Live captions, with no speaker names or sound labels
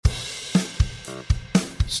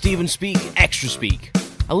Stephen Speak, Extra Speak.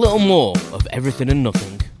 A little more of everything and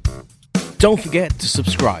nothing. Don't forget to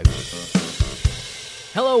subscribe.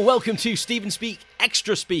 Hello, welcome to Stephen Speak,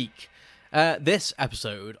 Extra Speak. This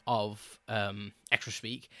episode of Extra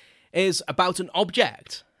Speak is about an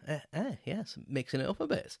object. Yes, mixing it up a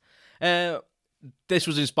bit. This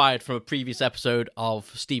was inspired from a previous episode of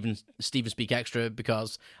Stephen Speak Extra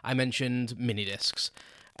because I mentioned mini discs.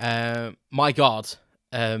 My God,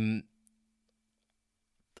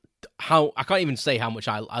 how I can't even say how much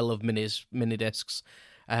I love mini discs.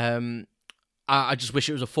 I just wish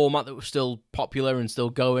it was a format that was still popular and still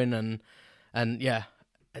going, and yeah,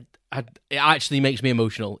 it actually makes me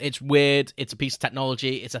emotional. It's weird. It's a piece of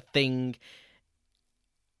technology. It's a thing.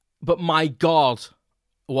 But my God,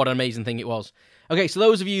 what an amazing thing it was. Okay, so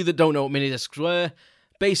those of you that don't know what mini discs were,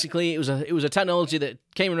 basically it was a technology that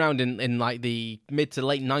came around in like the mid to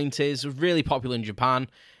late 90s. It was really popular in Japan.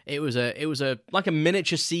 It was a like a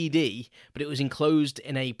miniature CD, but it was enclosed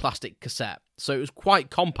in a plastic cassette. So it was quite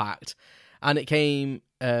compact, and it came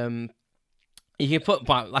you can put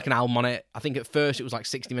like an album on it. I think at first it was like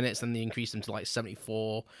 60 minutes, then they increased them to like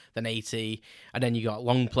 74, then 80, and then you got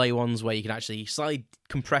long play ones where you can actually slightly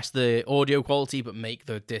compress the audio quality but make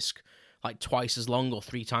the disc like twice as long or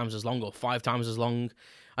 3 times as long or 5 times as long.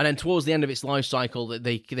 And then towards the end of its life cycle,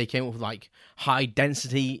 they came up with like high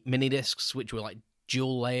density mini discs, which were like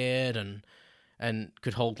dual layered and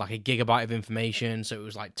could hold like a gigabyte of information. So it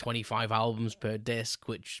was like 25 albums per disc,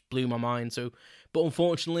 which blew my mind. But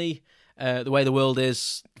unfortunately, the way the world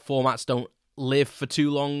is, formats don't live for too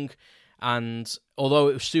long. And although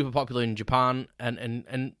it was super popular in Japan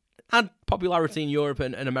and had popularity in Europe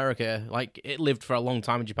and America, like it lived for a long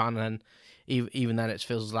time in Japan, and then even then it's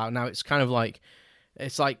fizzled out. Now it's kind of like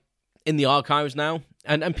it's like in the archives now,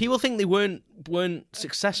 and people think they weren't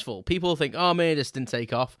successful. People think, oh man, this didn't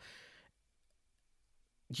take off.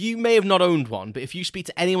 You may have not owned one, but if you speak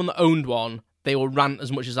to anyone that owned one, they will rant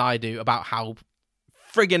as much as I do about how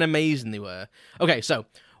friggin' amazing they were. Okay, so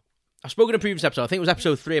I spoke in a previous episode, I think it was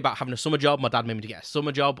episode 3, about having a summer job. My dad made me to get a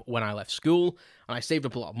summer job when I left school, and I saved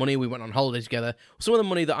up a lot of money. We went on holiday together. Some of the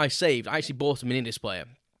money that I saved, I actually bought a mini disc player.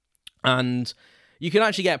 And you can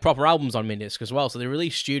actually get proper albums on mini disc as well. So they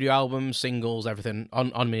release studio albums, singles, everything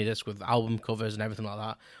on mini disc with album covers and everything like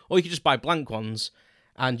that. Or you could just buy blank ones,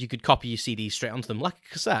 and you could copy your CDs straight onto them, like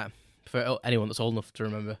a cassette, for anyone that's old enough to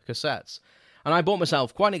remember cassettes. And I bought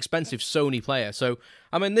myself quite an expensive Sony player. So,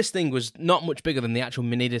 I mean, this thing was not much bigger than the actual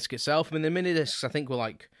mini disc itself. I mean, the mini discs, I think, were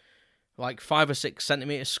like 5 or 6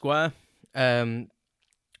 centimeters square. And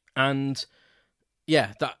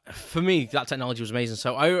yeah, that for me, that technology was amazing.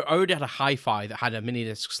 So I already had a hi-fi that had a mini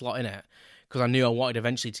disc slot in it because I knew I wanted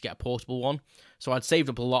eventually to get a portable one. So I'd saved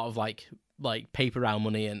up a lot of like paper round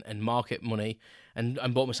money and market money and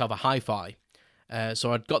bought myself a hi-fi.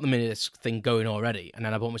 So I'd got the mini disc thing going already, and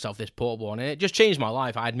then I bought myself this portable one, and it just changed my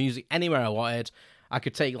life. I had music anywhere I wanted. I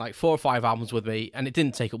could take like 4 or 5 albums with me, and it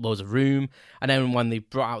didn't take up loads of room. And then when they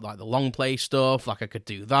brought out like the long play stuff, like I could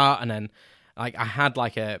do that. And then like I had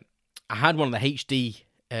one of the HD.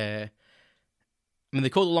 I mean, they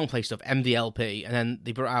called the long play stuff MDLP, and then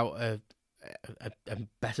they brought out a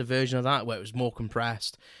better version of that where it was more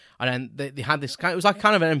compressed. And then they had this it was like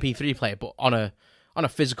kind of an MP3 player, but on a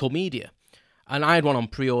physical media. And I had one on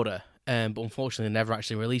pre-order, but unfortunately never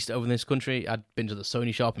actually released it over in this country. I'd been to the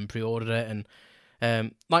Sony shop and pre-ordered it,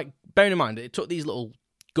 and bearing in mind, it took these little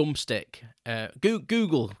gumstick,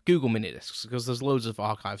 Google mini discs, because there's loads of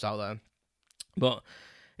archives out there, but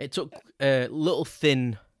it took little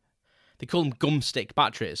thin, they call them gumstick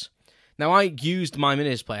batteries. Now, I used my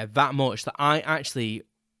mini disc player that much that I actually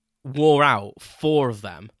wore out 4 of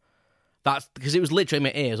them. That's because it was literally in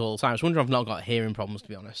my ears all the time. I was wondering if I've not got hearing problems, to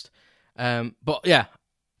be honest. But yeah,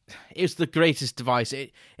 it was the greatest device.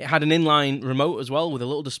 It had an inline remote as well with a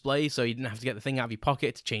little display, so you didn't have to get the thing out of your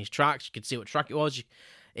pocket to change tracks. You could see what track it was.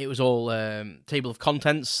 It was all table of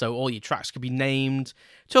contents, so all your tracks could be named.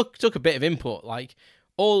 Took a bit of input. Like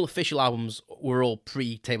all official albums were all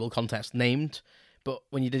pre-table of contents named, but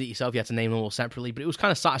when you did it yourself, you had to name them all separately. But it was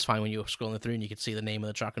kind of satisfying when you were scrolling through and you could see the name of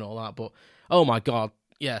the track and all that. But oh my God,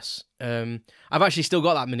 yes, I've actually still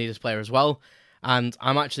got that mini disc player as well. And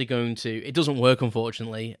I'm actually going to... It doesn't work,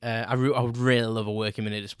 unfortunately. I would really love a working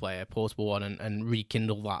mini disc player, portable one, and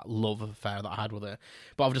rekindle that love affair that I had with it.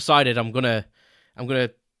 But I've decided I'm gonna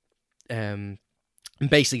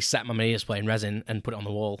basically set my mini disc player in resin and put it on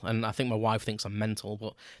the wall. And I think my wife thinks I'm mental,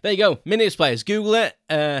 but there you go. Mini disc players, Google it.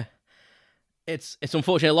 It's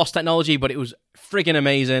unfortunately a lost technology, but it was friggin'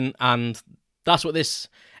 amazing, and that's what this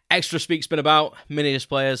Extra Speak's been about, mini disc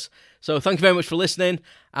players. So thank you very much for listening,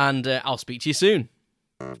 and I'll speak to you soon.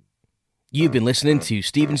 You've been listening to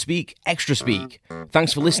Stephen Speak Extra Speak.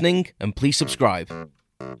 Thanks for listening, and please subscribe.